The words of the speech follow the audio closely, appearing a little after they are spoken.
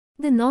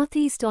The North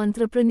East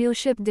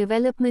Entrepreneurship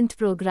Development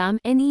Program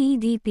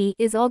 (NEEDP)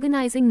 is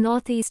organizing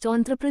North East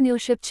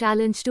Entrepreneurship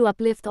Challenge to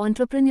uplift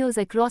entrepreneurs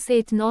across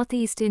 8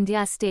 Northeast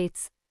India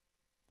states.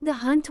 The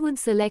hunt would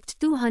select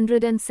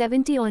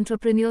 270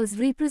 entrepreneurs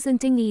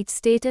representing each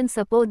state and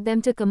support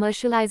them to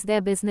commercialize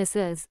their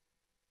businesses.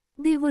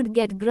 They would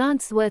get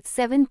grants worth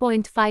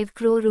 7.5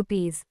 crore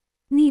rupees.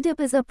 NEEDP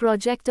is a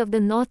project of the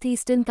North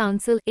Eastern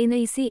Council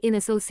 (NEC) in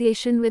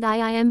association with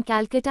IIM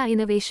Calcutta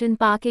Innovation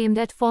Park aimed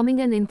at forming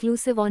an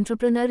inclusive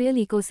entrepreneurial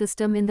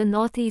ecosystem in the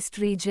Northeast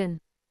region.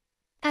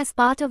 As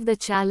part of the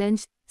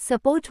challenge,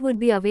 support would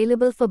be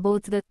available for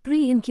both the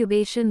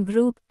pre-incubation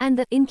group and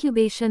the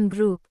incubation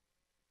group.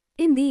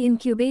 In the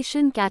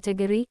incubation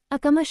category, a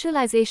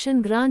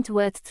commercialization grant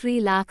worth 3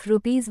 lakh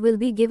rupees will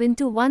be given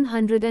to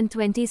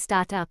 120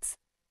 startups.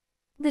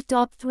 The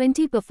top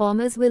 20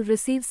 performers will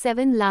receive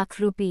 7 lakh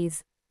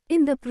rupees.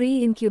 In the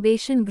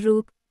pre-incubation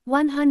group,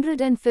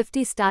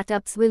 150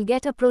 startups will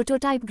get a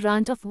prototype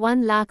grant of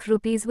 1 lakh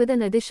rupees with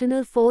an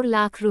additional 4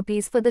 lakh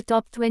rupees for the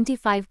top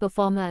 25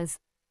 performers.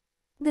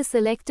 The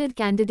selected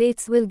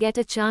candidates will get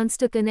a chance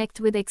to connect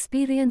with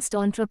experienced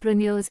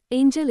entrepreneurs,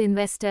 angel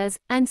investors,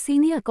 and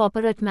senior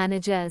corporate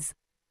managers.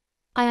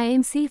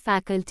 IIMC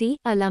faculty,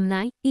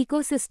 alumni,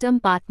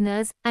 ecosystem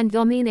partners, and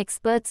domain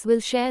experts will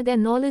share their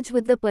knowledge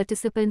with the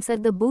participants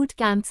at the boot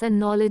camps and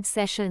knowledge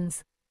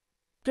sessions.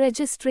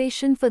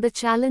 Registration for the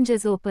challenge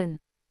is open.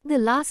 The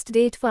last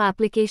date for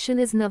application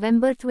is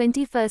November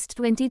 21,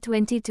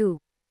 2022.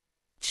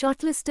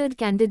 Shortlisted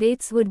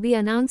candidates would be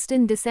announced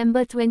in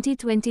December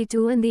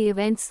 2022 and the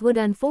events would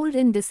unfold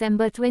in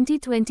December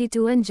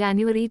 2022 and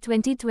January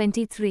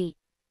 2023.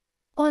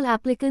 All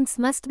applicants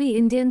must be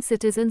Indian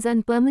citizens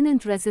and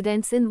permanent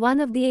residents in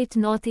one of the 8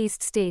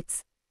 Northeast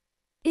states.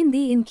 In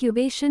the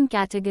incubation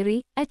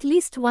category, at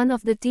least one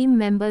of the team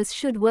members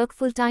should work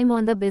full-time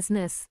on the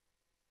business.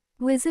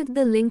 Visit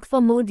the link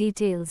for more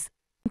details.